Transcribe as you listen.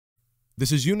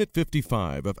This is Unit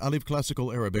 55 of Alif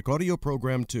Classical Arabic Audio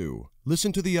Program 2.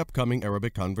 Listen to the upcoming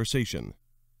Arabic conversation.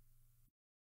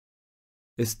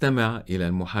 استمع إلى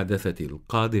المحادثة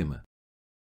القادمة.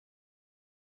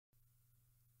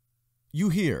 You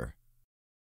hear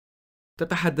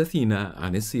تتحدثين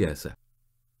عن السياسة.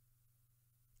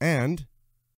 and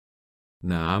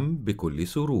نعم، بكل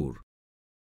سرور.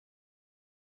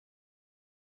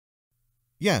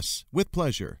 yes, with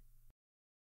pleasure.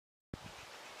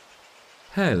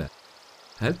 هالة،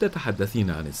 هل تتحدثين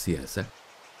عن السياسة؟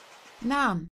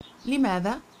 نعم،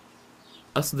 لماذا؟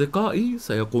 أصدقائي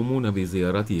سيقومون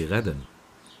بزيارتي غدا.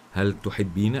 هل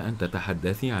تحبين أن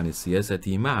تتحدثي عن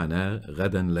السياسة معنا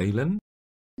غدا ليلا؟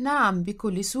 نعم،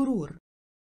 بكل سرور.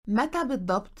 متى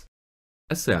بالضبط؟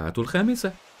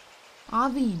 5:00.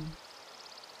 عظيم.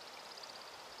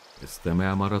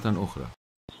 استمع مرة أخرى.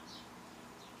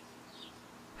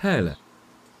 هالة،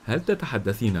 هل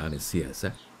تتحدثين عن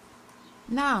السياسة؟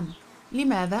 نعم،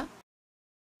 لماذا؟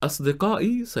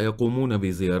 أصدقائي سيقومون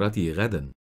بزيارتي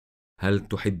غدا. هل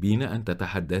تحبين أن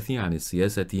تتحدثي عن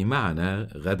السياسة معنا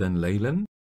غدا ليلا؟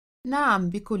 نعم،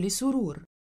 بكل سرور.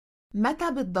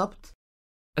 متى بالضبط؟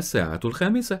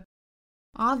 5:00.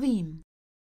 عظيم.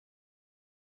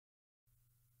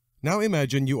 Now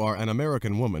imagine you are an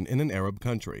American woman in an Arab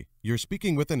country. You're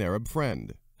speaking with an Arab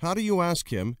friend. How do you ask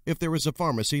him if there is a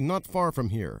pharmacy not far from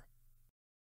here?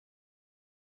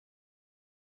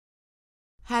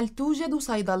 هل توجد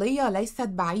صيدلية ليست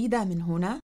بعيدة من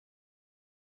هنا؟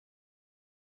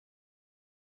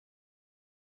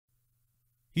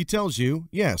 He tells you,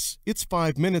 yes, it's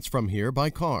 5 minutes from here by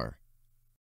car.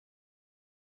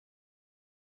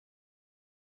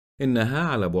 إنها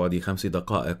على بعد 5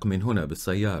 دقائق من هنا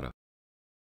بالسيارة.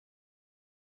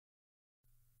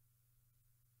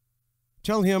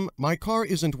 Tell him, my car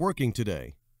isn't working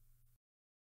today.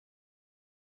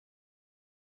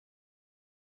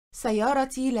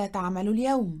 سيارتي لا تعمل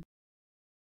اليوم.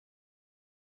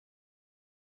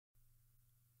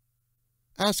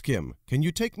 Ask him, can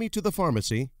you take me to the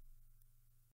pharmacy?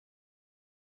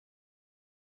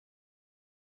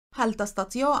 هل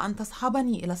تستطيع أن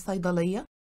تصحبني إلى الصيدلية؟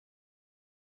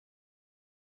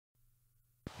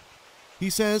 He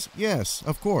says, yes,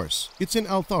 of course. It's in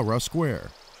Al Thawra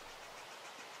Square.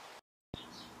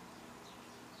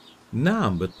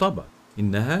 نعم بالطبع،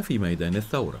 إنها في ميدان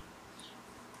الثورة.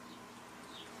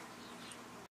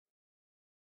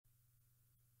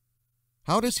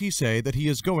 How does he say that he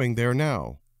is going there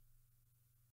now?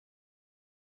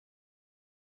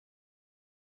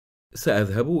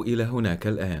 سأذهب إلى هناك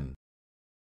الآن.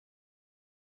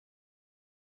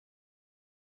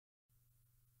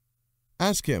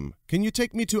 Ask him, can you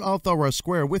take me to Al Thawra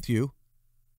Square with you?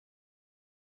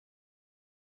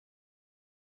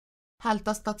 هل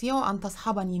تستطيع أن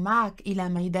تصحبني معك إلى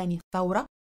ميدان الثورة؟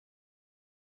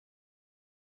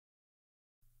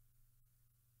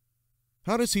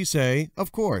 How does he say,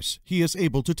 of course, he is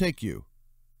able to take you?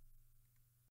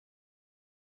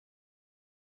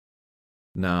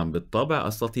 نعم بالطبع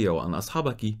أستطيع أن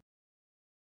أصحبك.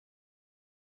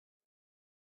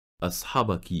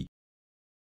 أصحبك.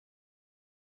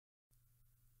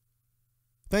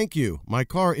 Thank you, my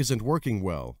car isn't working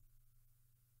well.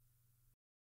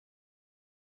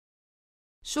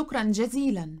 شكرا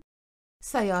جزيلا.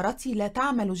 سيارتي لا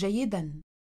تعمل جيدا.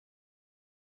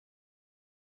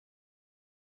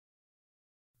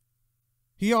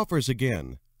 He offers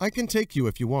again, I can take you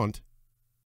if you want.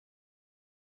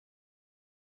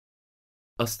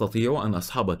 أستطيع أن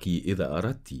أصحبك إذا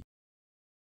أردت.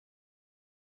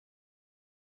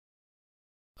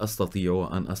 أستطيع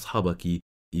أن أصحبك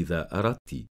إذا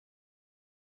أردت.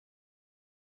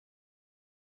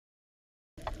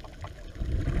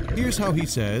 Here's how he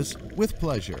says, with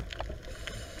pleasure.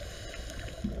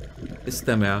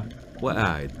 استمع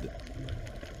وأعد.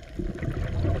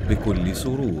 بكل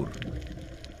سرور.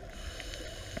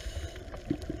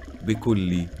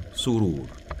 بكل سرور.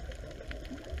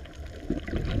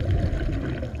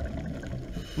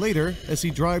 Later, as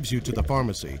he drives you to the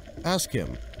pharmacy, ask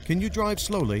him, can you drive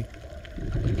slowly?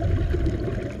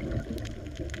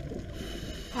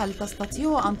 هل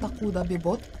تستطيع أن تقود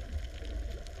ببطء؟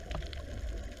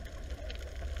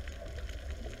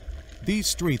 These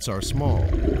streets are small.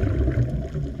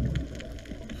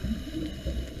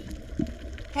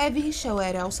 هذه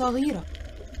الشوارع صغيرة.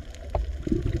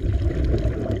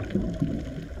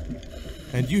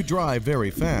 And you drive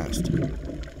very fast.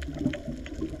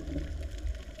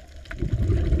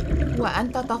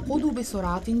 وأنت تقود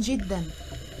بسرعة جدا.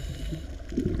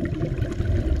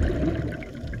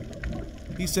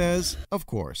 He says, of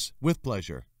course, with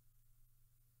pleasure.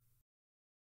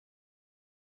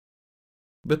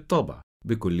 بالطبع،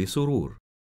 بكل سرور.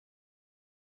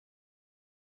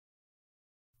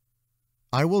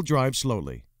 I will drive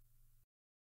slowly.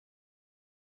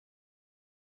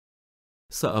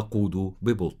 سأقود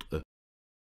ببطء.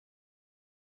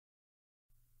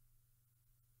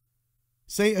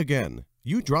 Say again,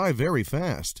 you drive very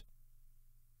fast.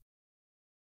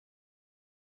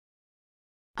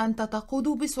 أنت تقود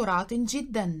بسرعة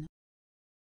جدا.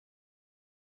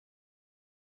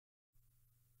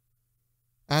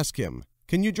 Ask him,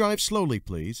 can you drive slowly,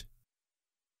 please?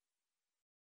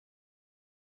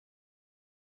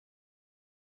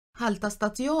 هل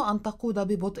تستطيع أن تقود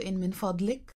ببطء من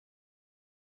فضلك؟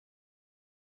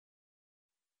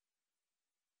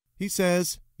 He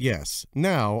says, yes,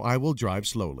 now I will drive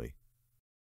slowly.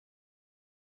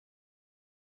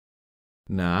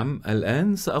 نعم،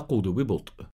 الآن سأقود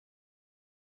ببطء.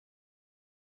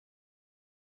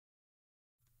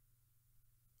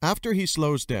 After he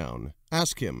slows down,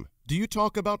 ask him, do you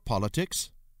talk about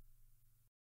politics?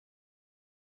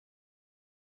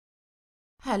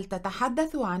 هل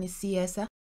تتحدث عن السياسة؟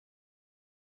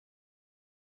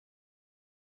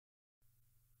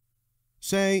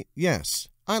 Say, yes,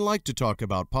 I like to talk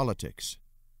about politics.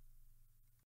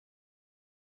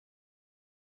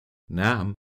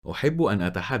 نعم، أحب أن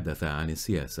أتحدث عن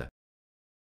السياسة.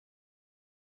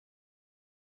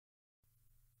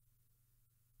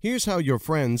 Here's how your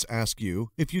friends ask you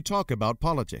if you talk about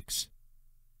politics.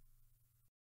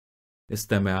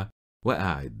 استمع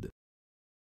وأعد.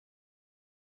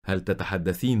 هل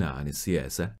تتحدثين عن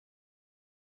السياسة؟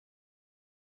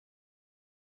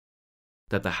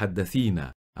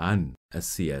 تتحدثين عن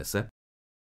السياسة؟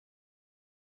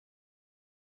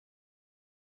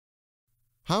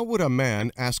 How would a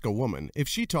man ask a woman if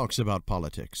she talks about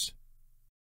politics?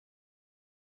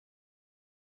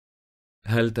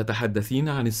 هل تتحدثين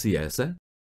عن السياسة؟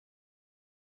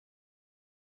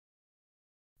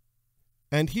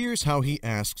 And here's how he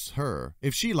asks her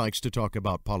if she likes to talk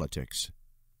about politics.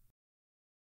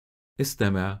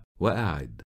 استمع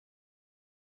وأعد.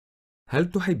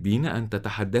 هل تحبين أن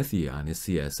تتحدثي عن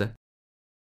السياسة؟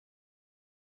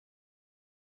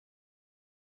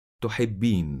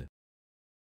 تحبين.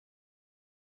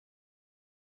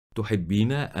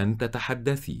 تحبين أن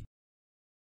تتحدثي.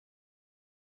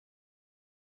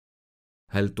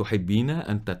 هل تحبين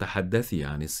أن تتحدثي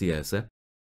عن السياسة؟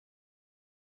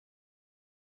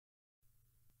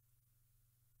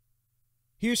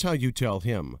 Here's how you tell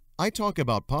him, I talk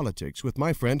about politics with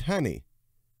my friend Hani.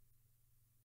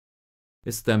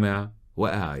 استمع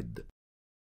وأعد.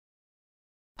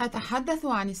 أتحدث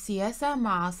عن السياسة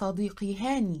مع صديقي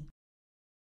هاني.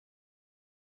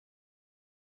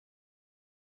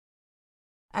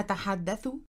 أتحدث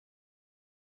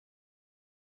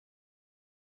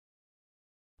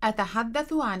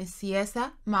عن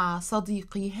السياسة مع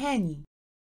صديقي هاني.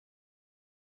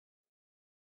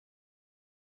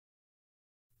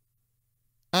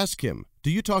 Ask him,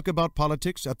 do you talk about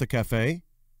politics at the cafe?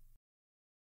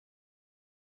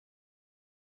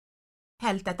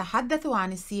 هل تتحدث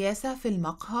عن السياسة في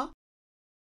المقهى؟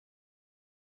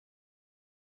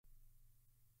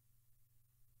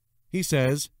 He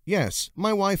says, yes,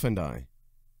 my wife and I.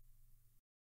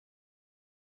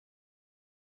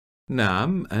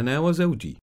 نعم، أنا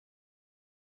وزوجي.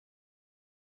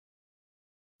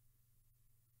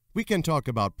 We can talk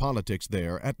about politics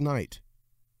there at night.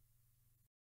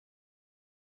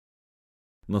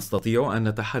 نستطيع أن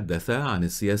نتحدث عن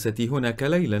السياسة هناك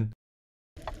ليلاً.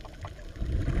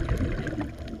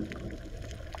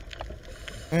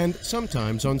 And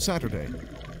sometimes on Saturday.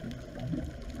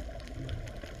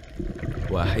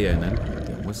 وأحياناً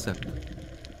يوم السبت.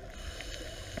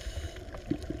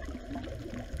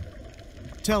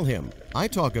 Tell him, I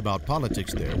talk about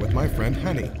politics there with my friend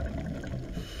Hani.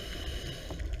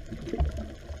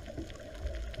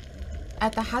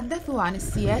 أتحدث عن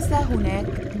السياسة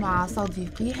هناك مع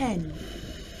صديقي هاني.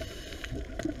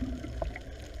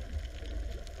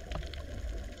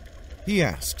 He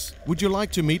asks, would you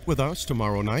like to meet with us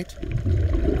tomorrow night?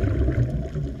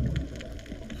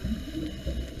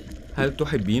 هل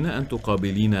تحبين أن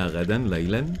تقابلينا غداً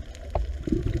ليلاً؟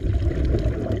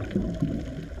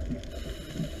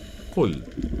 قل.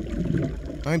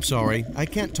 I'm sorry, I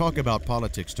can't talk about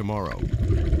politics tomorrow.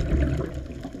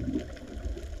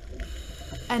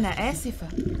 أنا آسفة،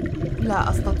 لا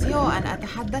أستطيع أن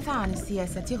أتحدث عن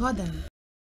السياسة غداً.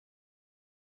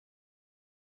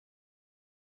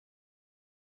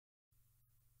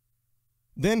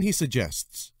 Then he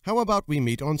suggests, how about we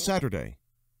meet on Saturday?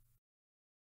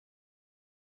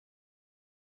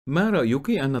 ما رأيك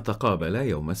أن نتقابل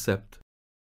يوم السبت؟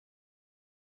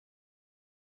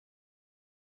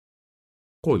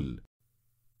 قل.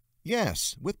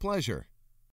 Yes, with pleasure.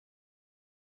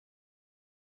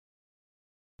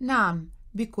 نعم،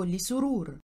 بكل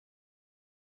سرور.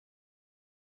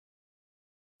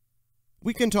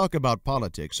 We can talk about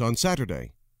politics on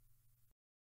Saturday.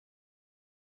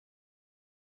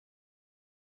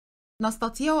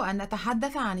 نستطيع أن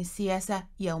نتحدث عن السياسة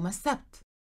يوم السبت.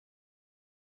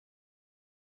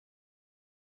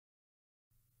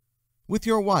 With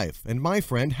your wife and my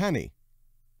friend Hanny.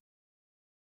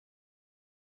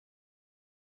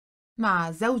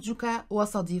 مع زوجك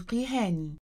وصديقي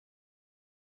هاني.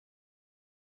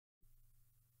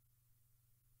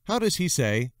 How does he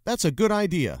say, "That's a good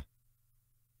idea"?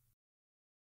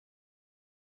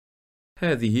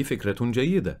 هذه فكرة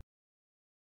جيدة.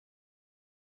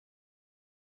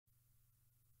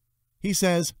 He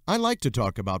says, "I like to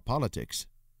talk about politics."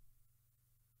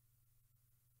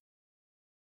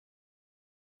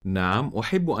 نعم،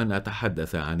 أحب أن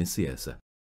أتحدث عن السياسة.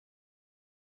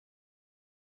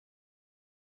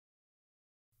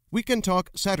 We can talk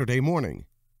Saturday morning.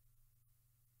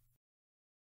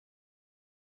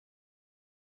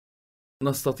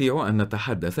 نستطيع أن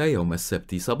نتحدث يوم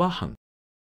السبت صباحا.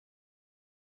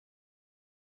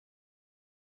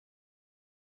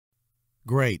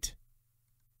 Great.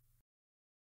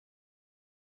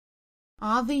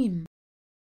 عظيم.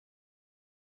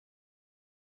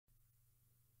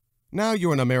 Now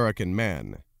you're an American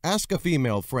man. Ask a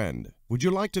female friend, "Would you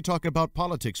like to talk about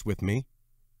politics with me?"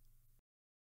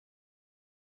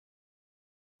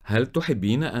 هل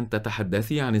تحبين أن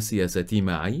تتحدثي عن السياسة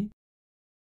معي؟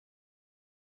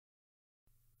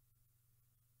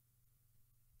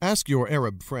 Ask your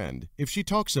Arab friend if she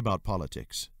talks about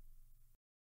politics.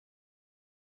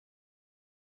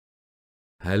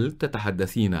 هل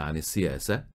تتحدثين عن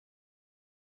السياسة؟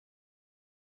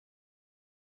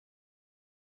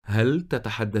 هل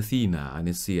تتحدثين عن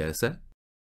السياسة؟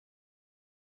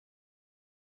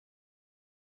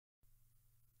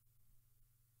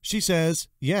 She says,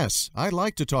 "Yes, I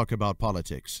like to talk about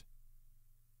politics."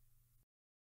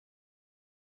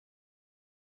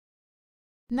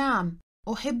 نعم،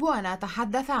 أحب أن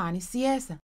أتحدث عن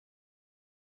السياسة.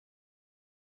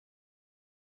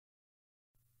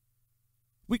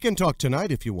 We can talk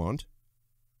tonight if you want.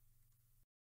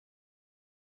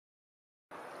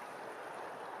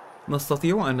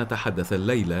 نستطيع أن نتحدث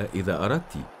الليلة إذا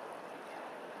أردت.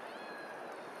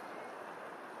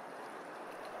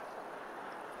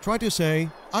 Try to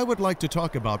say, "I would like to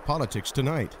talk about politics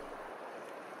tonight."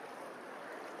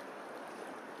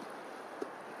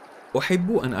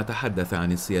 أحب أن أتحدث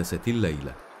عن السياسة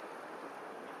الليلة.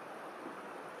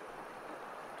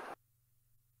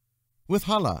 With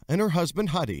Hala and her husband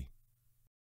Hadi.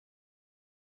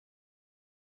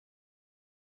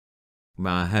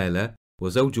 مع هالة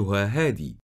وزوجها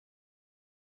هادي.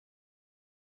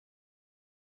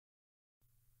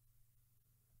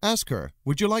 Ask her,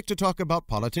 "Would you like to talk about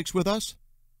politics with us?"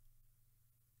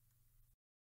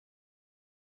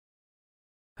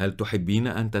 هل تحبين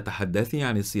أن تتحدثي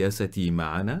عن السياسة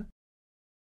معنا؟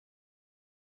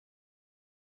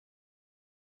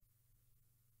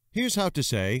 Here's how to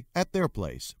say, "At their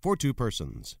place," for two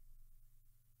persons.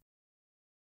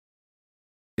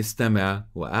 استمع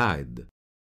وأعد.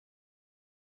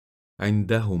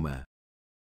 عندهما.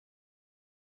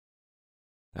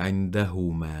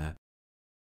 عندهما.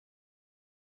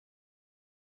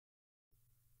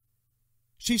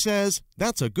 She says,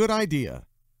 "That's a good idea."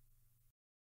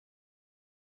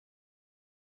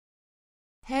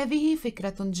 هذه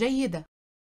فكرة جيدة.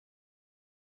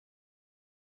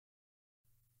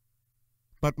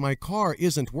 But my car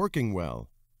isn't working well.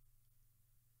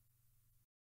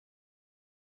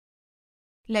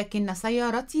 لكن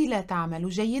سيارتي لا تعمل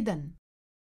جيدا.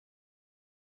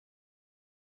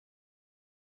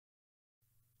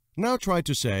 Now try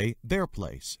to say, "Their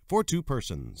place," for two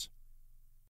persons.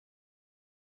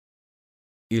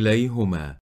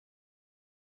 إليهما.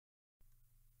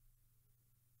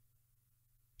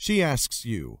 She asks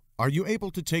you, "Are you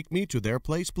able to take me to their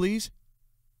place, please?"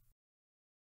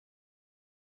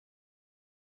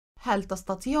 هل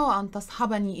تستطيع أن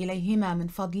تصحبني إليهما من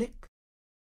فضلك؟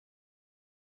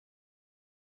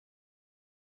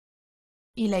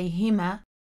 إليهما.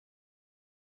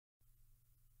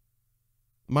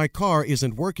 My car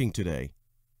isn't working today.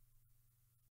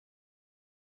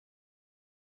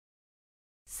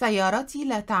 سيارتي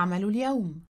لا تعمل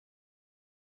اليوم.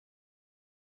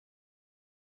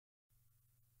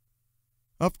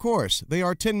 Of course, they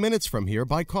are 10 minutes from here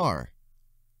by car.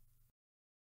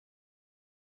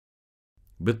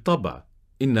 بالطبع،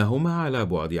 إنهما على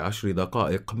بعد 10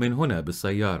 دقائق من هنا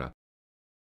بالسيارة.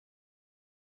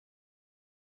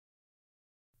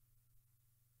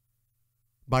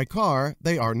 By car,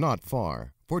 they are not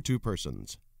far, for two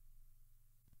persons.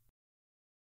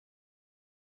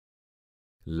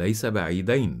 ليس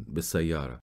بعيدين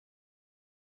بالسيارة.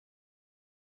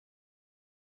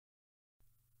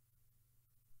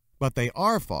 But they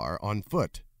are far on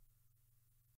foot.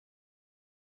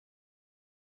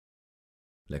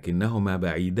 لكنهما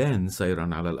بعيدان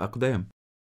سيرا على الأقدام.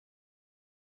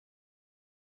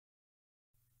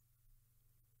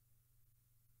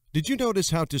 Did you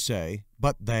notice how to say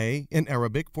 "but they" in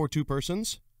Arabic for two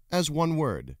persons? As one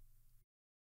word.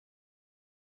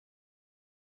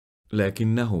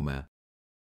 لكنهما.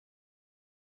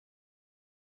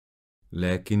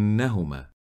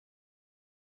 لكنهما.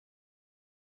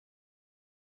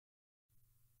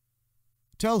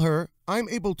 Tell her, "I'm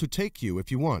able to take you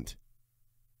if you want."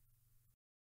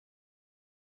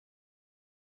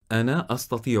 أنا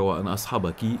أستطيع أن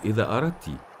أصحبك إذا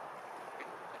أردت.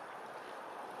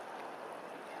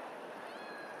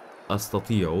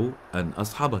 أستطيع أن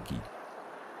أصحبك.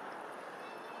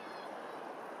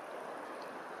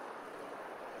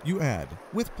 You add,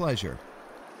 "with pleasure."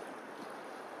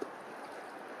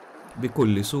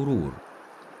 بكل سرور.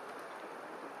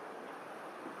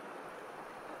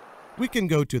 We can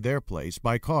go to their place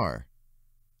by car.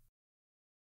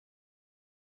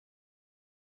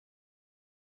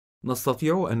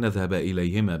 نستطيع أن نذهب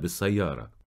إليهما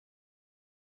بالسيارة.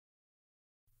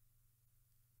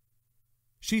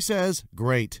 She says,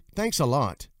 "Great, thanks a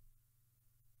lot."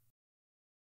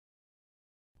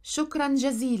 شكرا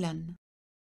جزيلا.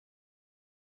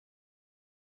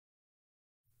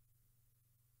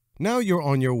 Now you're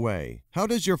on your way. How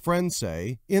does your friend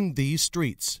say, "in these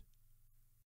streets"?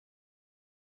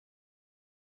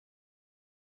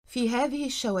 في هذه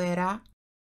الشوارع.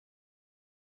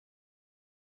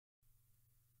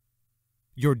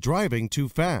 You're driving too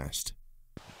fast.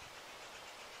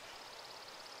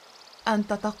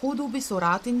 أنت تقود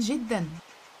بسرعة جدا.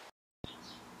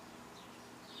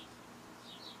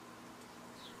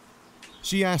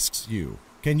 She asks you,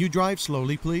 "Can you drive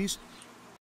slowly, please?"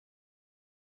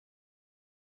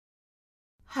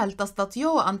 هل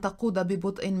تستطيع أن تقود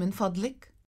ببطء من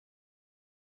فضلك؟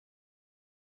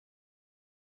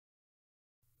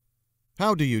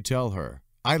 How do you tell her,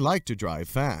 "I like to drive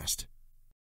fast"?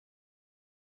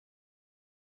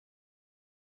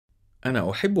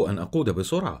 أنا أحب أن أقود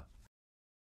بسرعة.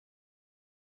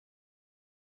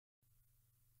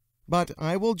 But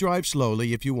I will drive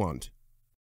slowly if you want.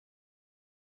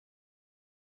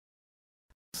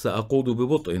 سأقود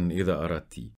ببطء إذا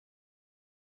أردت.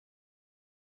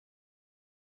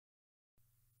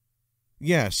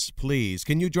 Yes, please.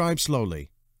 Can you drive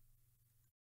slowly?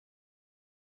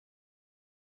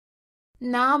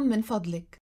 نعم من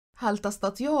فضلك. هل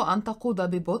تستطيع أن تقود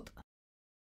ببطء؟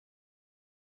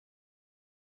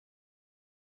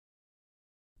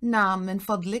 نعم من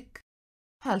فضلك.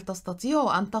 هل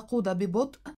تستطيع أن تقود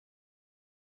ببطء؟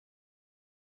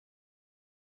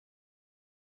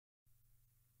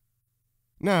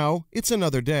 Now, it's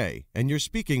another day, and you're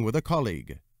speaking with a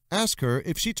colleague. Ask her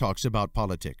if she talks about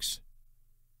politics.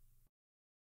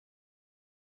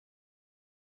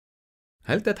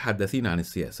 هل تتحدثين عن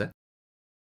السياسة؟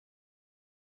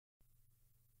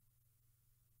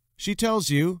 She tells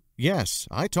you, "Yes,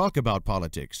 I talk about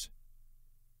politics."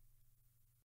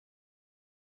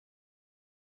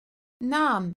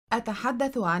 نعم،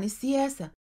 أتحدث عن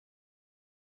السياسة.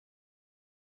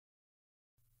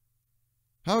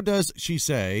 How does she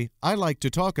say, "I like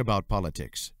to talk about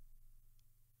politics"?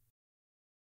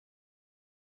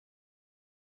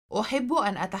 أحب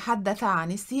أن أتحدث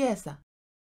عن السياسة.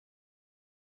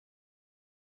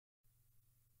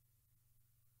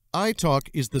 I talk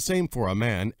is the same for a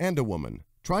man and a woman.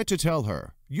 Try to tell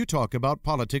her, "You talk about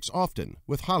politics often"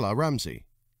 with Hala Ramzi.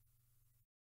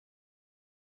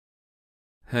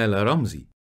 هالة رمزي.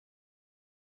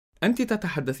 أنت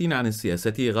تتحدثين عن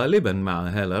السياسة غالبا مع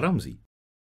هالة رمزي.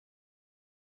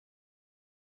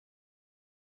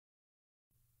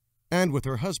 And with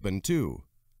her husband, too.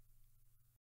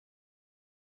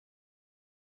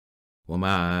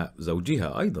 ومع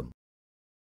زوجها أيضا.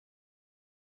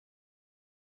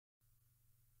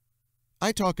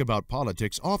 I talk about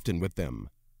politics often with them.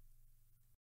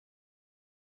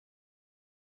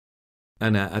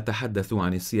 أنا أتحدث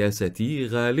عن السياسة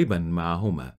غالبا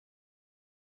معهما.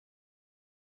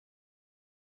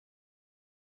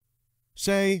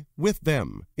 Say, "with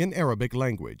them" in Arabic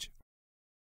language.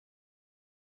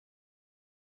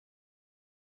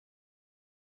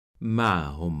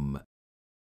 معهم.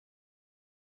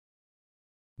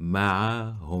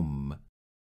 معهم.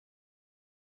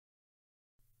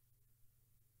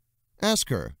 Ask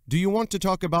her, "Do you want to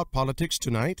talk about politics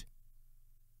tonight?"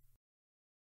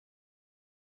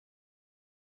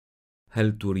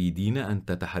 هل تريدين أن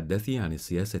تتحدثي عن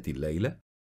السياسة الليلة؟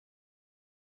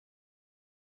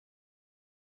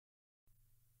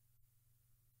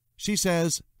 She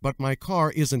says, but my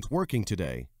car isn't working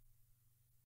today.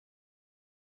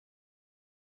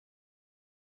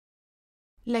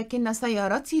 لكن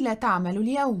سيارتي لا تعمل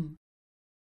اليوم.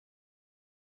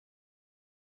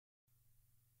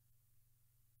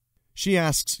 She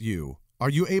asks you, are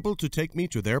you able to take me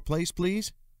to their place,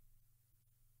 please?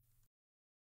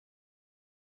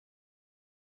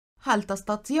 هل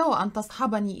تستطيع أن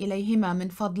تصحبني إليهما من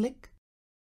فضلك؟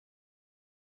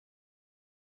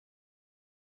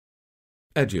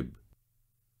 أجب.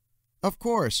 Of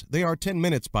course, they are 10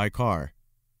 minutes by car.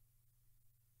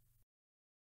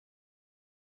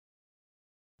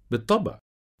 بالطبع،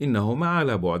 إنهما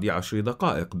على بعد 10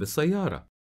 دقائق بالسيارة.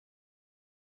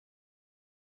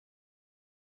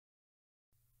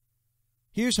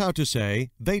 Here's how to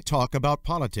say, they talk about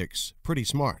politics. Pretty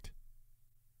smart.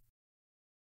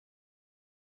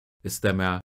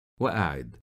 استمع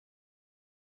وأعد.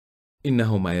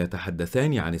 إنهما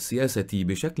يتحدثان عن السياسة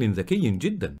بشكل ذكي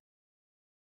جدا.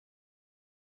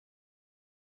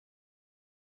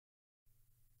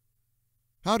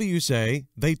 How do you say,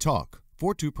 they talk,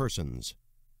 for 2 persons?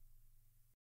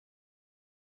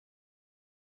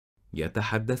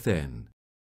 يتحدثان.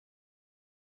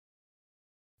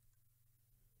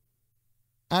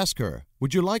 Ask her,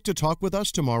 would you like to talk with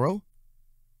us tomorrow?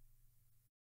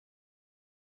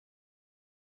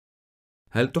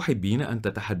 هل تحبين أن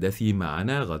تتحدثي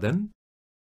معنا غدا؟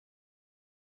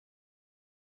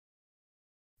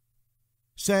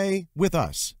 Say, with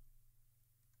us.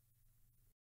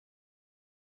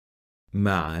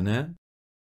 معنا.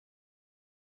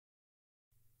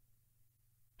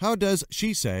 How does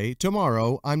she say,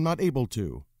 tomorrow I'm not able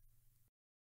to?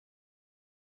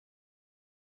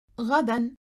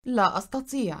 غدا لا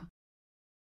أستطيع.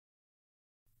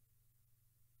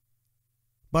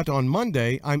 But on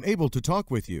Monday I'm able to talk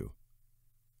with you.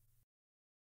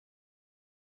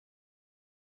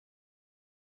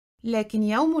 لكن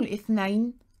يوم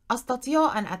الاثنين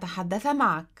أستطيع أن أتحدث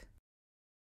معك.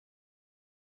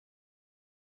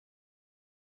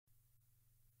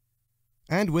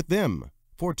 And with them,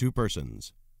 for 2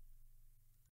 persons.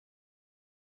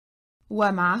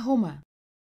 ومعهما.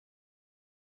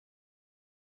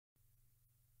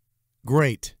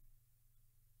 Great.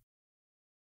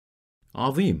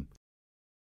 عظيم.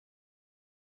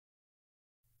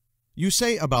 You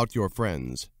say about your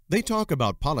friends, they talk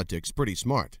about politics pretty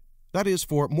smart. That is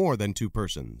for more than 2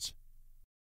 persons.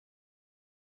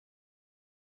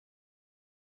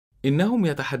 إنهم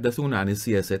يتحدثون عن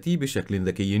السياسة بشكل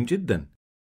ذكي جدا.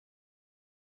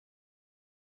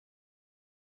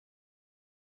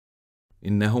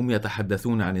 إنهم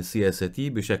يتحدثون عن السياسة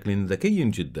بشكل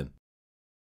ذكي جدا.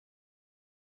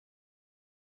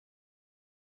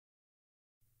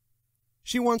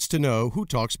 She wants to know who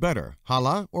talks better,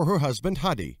 Hala or her husband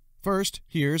Hadi. First,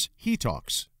 here's he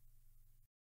talks.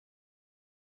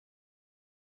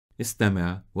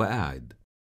 استمع وأعد.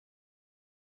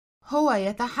 هو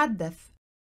يتحدث.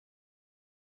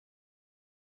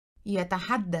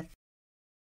 يتحدث.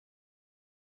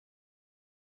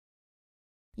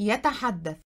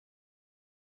 يتحدث.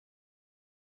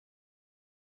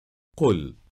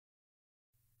 قل.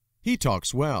 He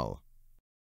talks well.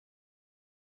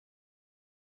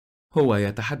 هو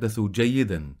يتحدث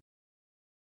جيدا.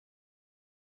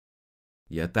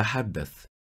 يتحدث.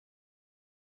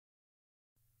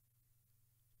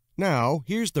 Now,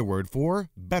 here's the word for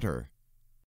better.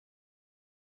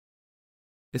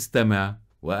 استمع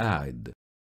وأعد.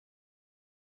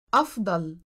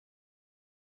 أفضل.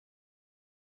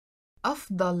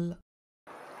 أفضل.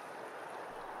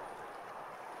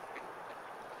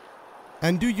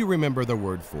 And do you remember the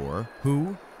word for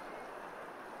who?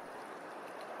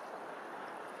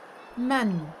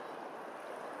 من.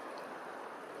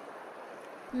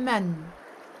 من.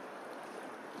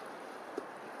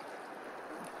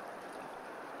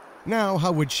 Now,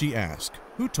 how would she ask?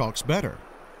 Who talks better?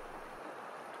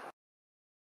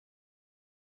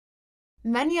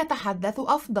 من يتحدث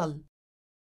أفضل؟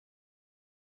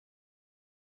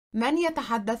 من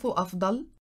يتحدث أفضل؟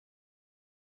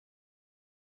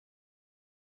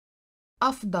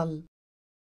 أفضل.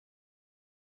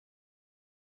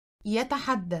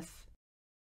 يتحدث.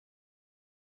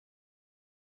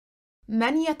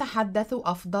 من يتحدث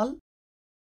أفضل؟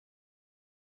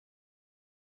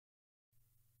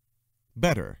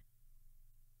 Better.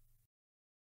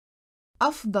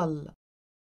 أفضل.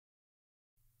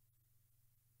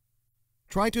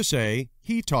 Try to say,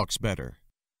 he talks better.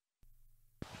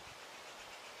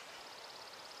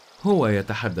 هو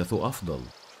يتحدث أفضل.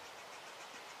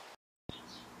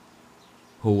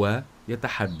 هو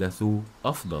يتحدث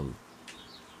أفضل.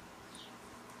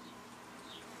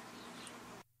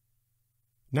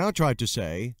 Now try to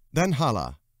say, then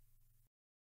hala.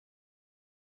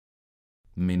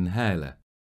 من هالة.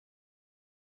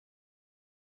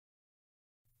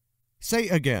 Say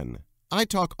again, I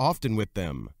talk often with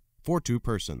them, for two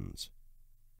persons.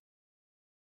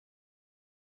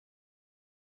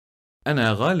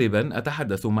 أنا غالبا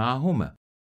أتحدث معهما.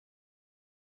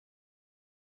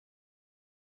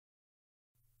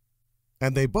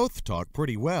 And they both talk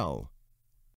pretty well.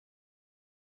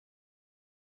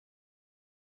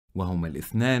 وهما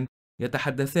الاثنان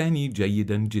يتحدثان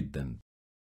جيدا جدا.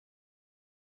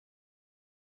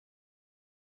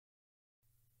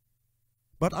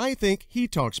 But I think he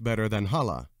talks better than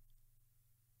hala.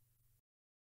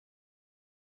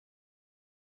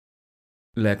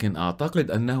 لكن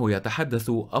أعتقد أنه يتحدث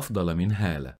أفضل من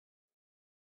هالة.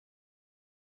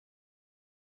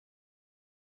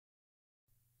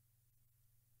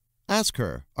 Ask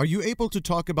her, are you able to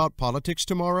talk about politics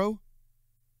tomorrow?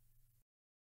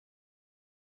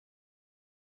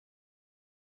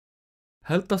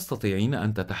 هل تستطيعين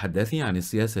أن تتحدثي عن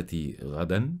السياسة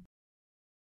غدا؟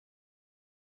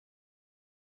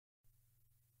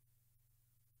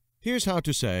 Here's how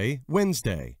to say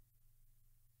Wednesday.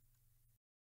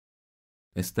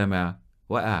 استمع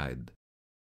وأعد.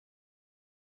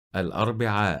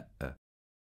 الأربعاء.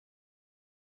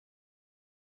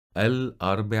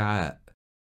 الأربعاء.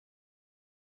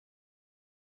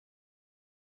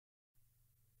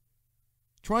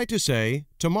 Try to say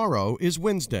tomorrow is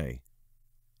Wednesday.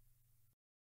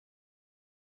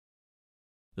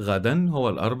 غدا هو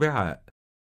الأربعاء.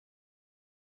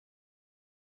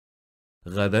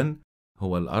 غدا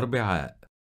هو الأربعاء.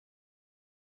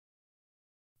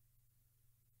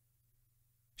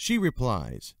 She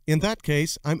replies, in that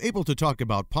case, I'm able to talk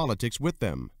about politics with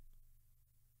them.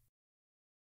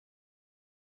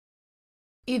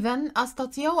 إذن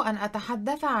أستطيع أن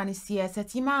أتحدث عن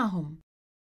السياسة معهم.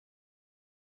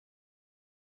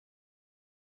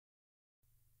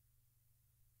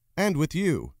 And with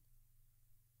you.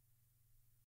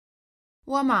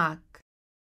 ومعك.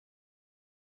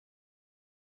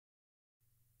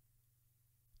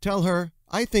 Tell her,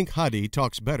 I think Hadi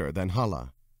talks better than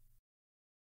hala.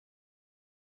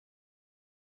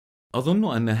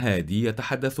 أظن أن هادي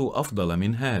يتحدث أفضل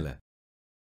من هالة.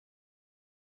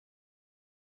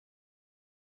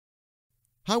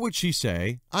 How would she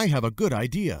say, I have a good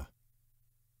idea?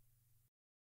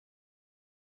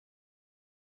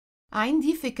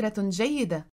 عندي فكرة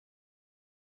جيدة.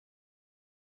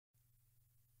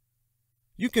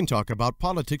 You can talk about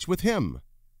politics with him.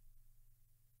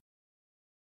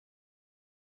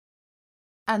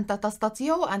 أنت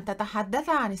تستطيع أن تتحدث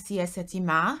عن السياسة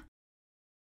معه.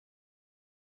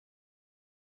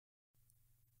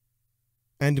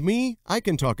 And me, I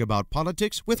can talk about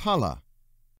politics with hala.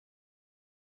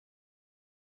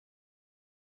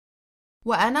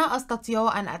 وأنا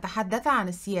أستطيع أن أتحدث عن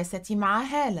السياسة مع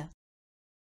هالة.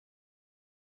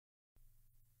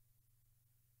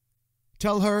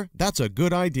 Tell her, that's a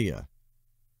good idea.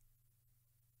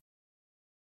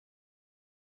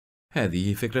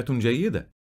 هذه فكرة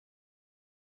جيدة.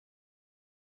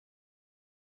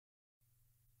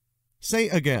 Say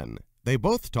again, they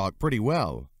both talk pretty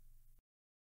well.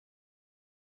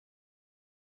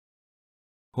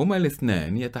 هما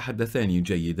الاثنان يتحدثان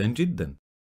جيدا جدا.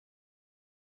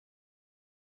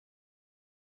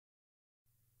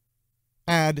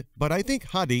 Add, but I think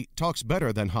Hadi talks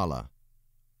better than hala.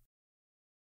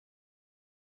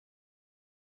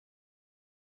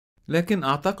 لكن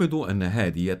أعتقد أن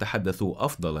هادي يتحدث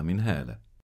أفضل من هالة.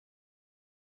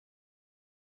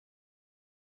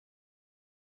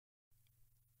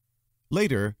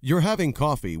 Later, you're having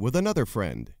coffee with another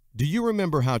friend. Do you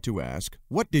remember how to ask,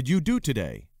 what did you do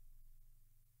today?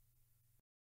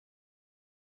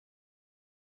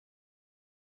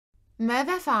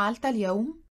 ماذا فعلت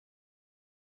اليوم؟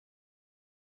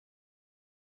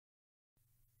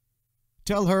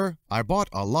 Tell her, I bought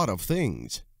a lot of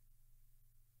things.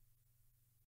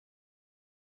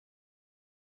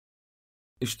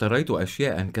 اشتريت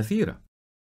أشياء كثيرة.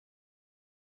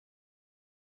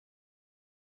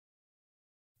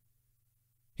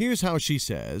 Here's how she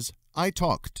says, I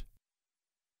talked.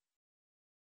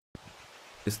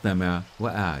 استمع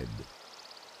وأعد.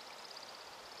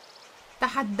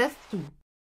 تحدثت.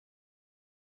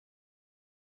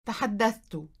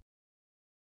 تحدثت.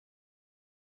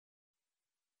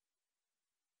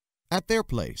 At their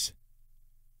place.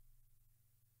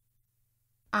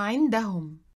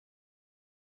 عندهم.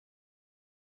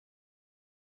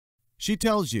 She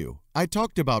tells you, I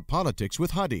talked about politics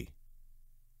with Hadi.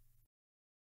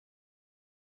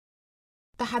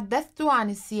 تحدثت عن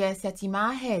السياسة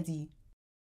مع هادي.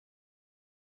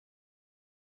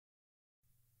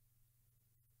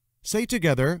 Say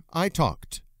together, I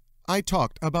talked. I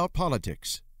talked about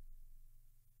politics.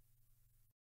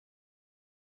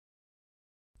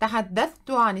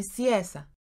 تحدثت عن السياسة.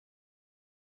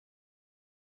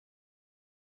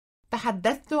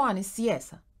 تحدثت عن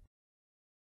السياسة.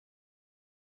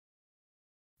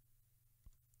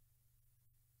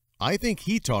 I think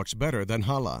he talks better than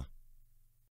Hala.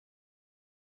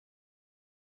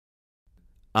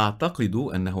 أعتقد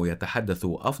أنه يتحدث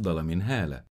أفضل من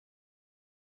هالة.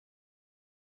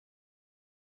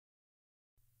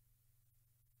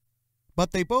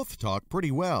 But they both talk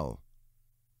pretty well.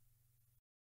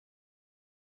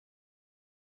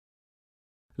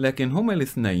 لكن هما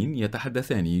الاثنين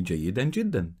يتحدثان جيدا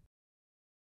جدا.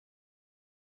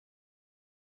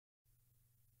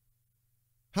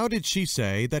 How did she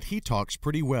say that he talks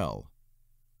pretty well?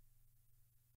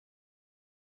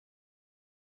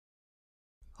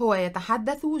 هو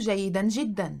يتحدث جيدا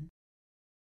جدا.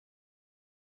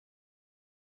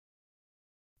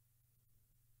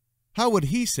 How would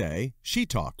he say she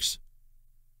talks?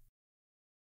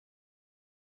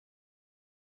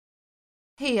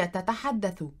 هي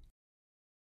تتحدث.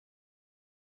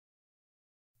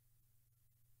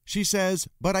 She says,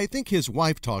 but I think his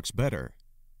wife talks better.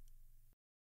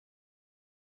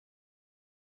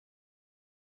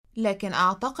 لكن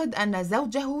أعتقد أن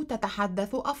زوجه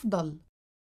تتحدث أفضل.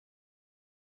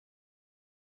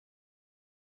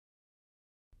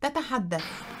 تتحدث.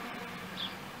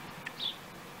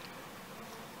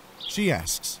 She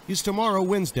asks, is tomorrow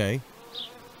Wednesday?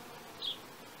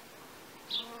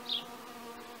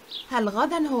 هل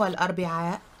غدا هو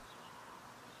الأربعاء؟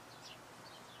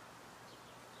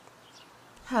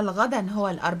 هل غدا هو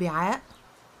الأربعاء؟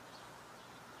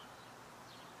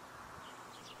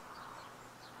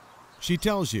 She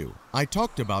tells you, I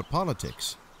talked about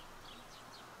politics.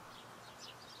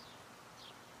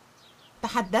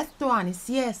 تحدثت عن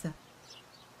السياسة.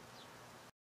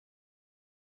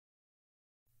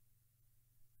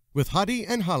 With Hadi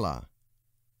and Hala.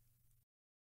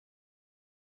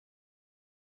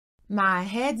 مع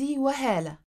هادي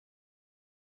وهالة.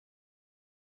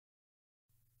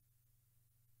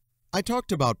 I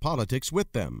talked about politics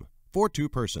with them, for two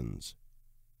persons.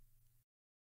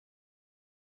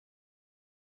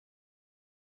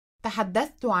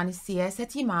 تحدثت عن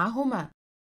السياسة معهما.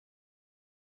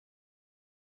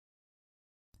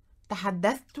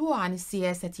 تحدثت عن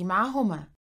السياسة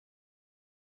معهما.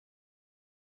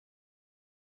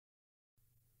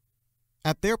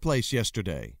 At their place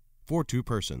yesterday, for two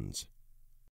persons.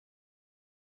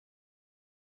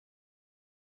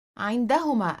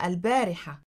 عندهما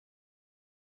البارحة.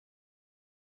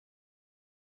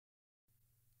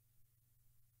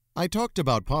 I talked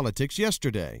about politics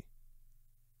yesterday.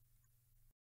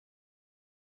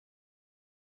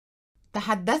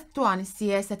 تحدثت عن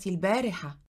السياسة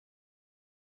البارحة.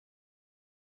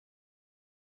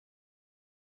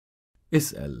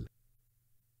 اسأل.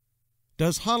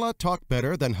 Does Hala talk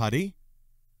better than Hadi?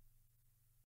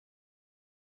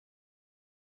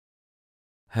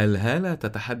 هل هالة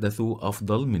تتحدث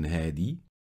أفضل من هادي؟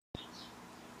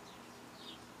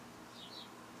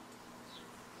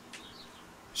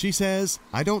 She says,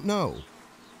 I don't know.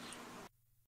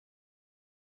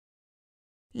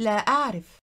 لا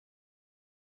أعرف.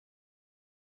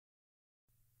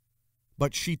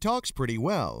 But she talks pretty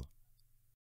well.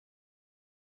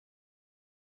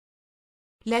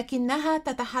 لكنها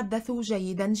تتحدث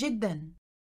جيدا جدا.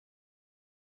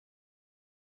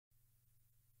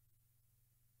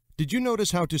 Did you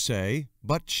notice how to say,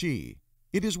 but she?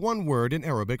 It is one word in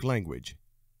Arabic language.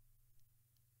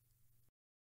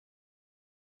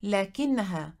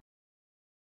 لكنها.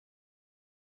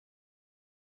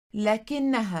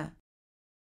 لكنها.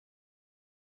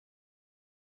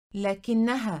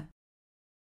 لكنها.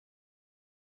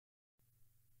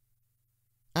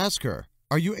 Ask her,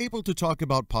 are you able to talk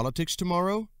about politics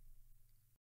tomorrow?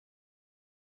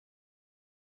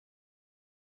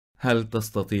 هل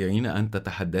تستطيعين أن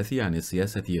تتحدثي عن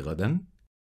السياسة غدا؟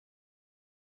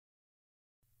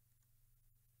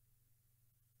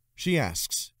 She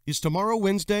asks, is tomorrow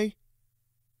Wednesday?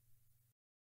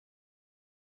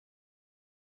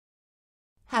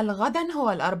 هل غدا هو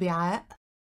الأربعاء؟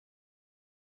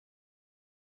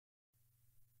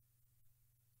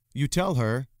 You tell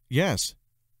her, yes.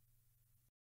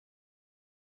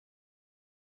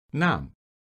 نعم.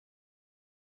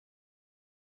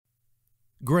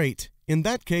 Great. In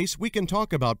that case, we can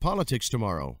talk about politics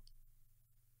tomorrow.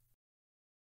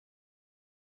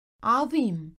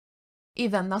 عظيم.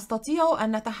 إذا نستطيع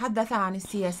أن نتحدث عن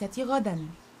السياسة غدا.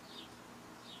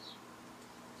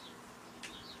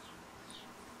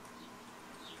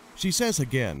 She says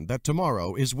again that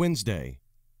tomorrow is Wednesday.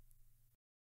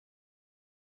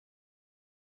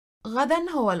 غدا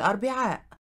هو الأربعاء.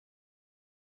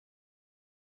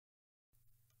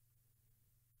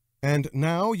 And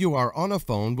now you are on a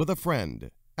phone with a friend.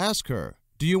 Ask her,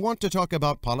 do you want to talk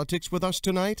about politics with us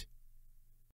tonight?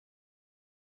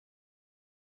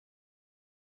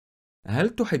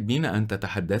 هل تحبين أن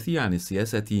تتحدثي عن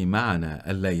السياسة معنا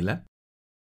الليلة؟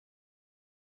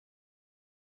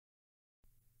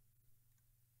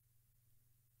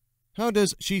 How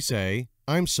does she say,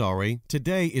 I'm sorry,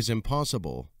 today is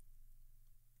impossible?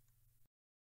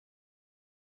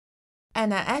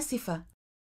 أنا آسفة،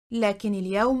 لكن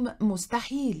اليوم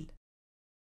مستحيل.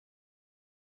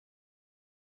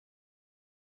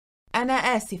 أنا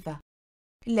آسفة،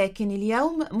 لكن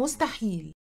اليوم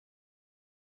مستحيل.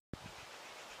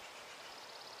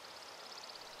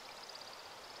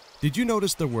 Did you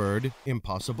notice the word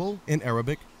impossible in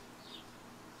Arabic?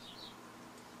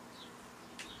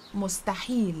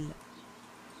 مستحيل.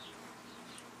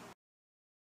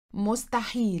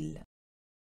 مستحيل.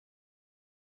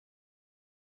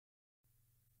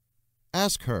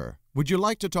 Ask her, would you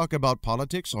like to talk about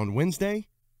politics on Wednesday?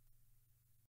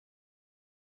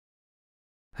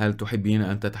 هل تحبين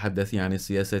أن تتحدثي عن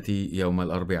السياسة يوم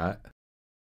الأربعاء؟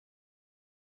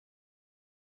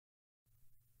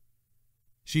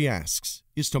 She asks,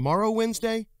 is tomorrow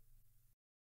Wednesday?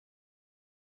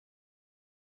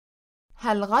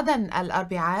 هل غدا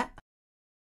الأربعاء؟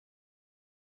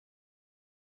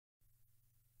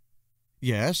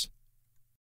 Yes.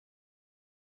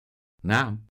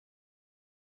 نعم.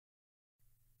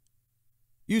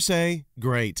 You say,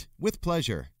 great, with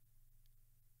pleasure.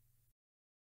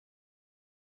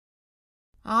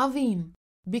 عظيم،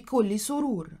 بكل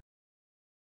سرور.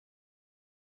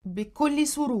 بكل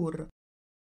سرور.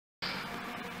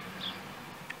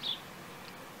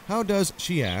 How does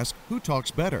she ask who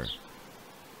talks better?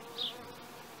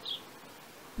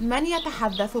 من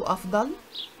يتحدث أفضل؟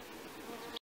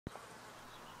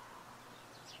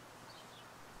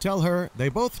 Tell her they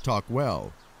both talk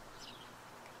well.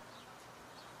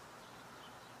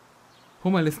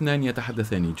 هما الاثنان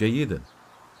يتحدثان جيدا.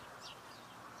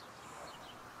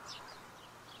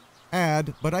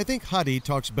 Add, but I think Hadi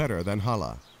talks better than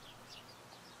Hala.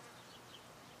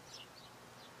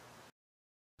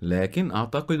 لكن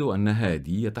أعتقد أن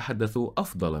هادي يتحدث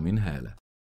أفضل من هالة.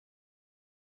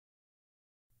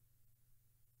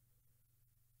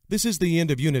 This is the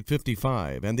end of Unit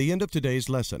 55 and the end of today's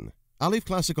lesson. Alif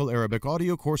Classical Arabic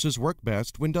audio courses work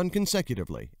best when done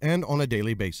consecutively and on a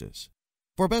daily basis.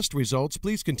 For best results,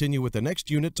 please continue with the next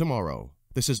unit tomorrow.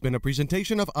 This has been a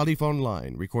presentation of Alif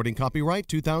Online, recording copyright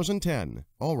 2010,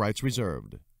 all rights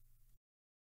reserved.